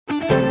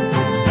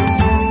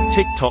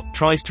TikTok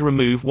tries to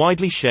remove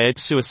widely shared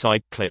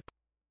suicide clip.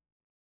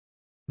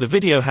 The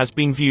video has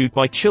been viewed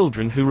by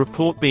children who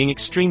report being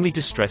extremely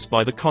distressed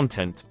by the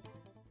content.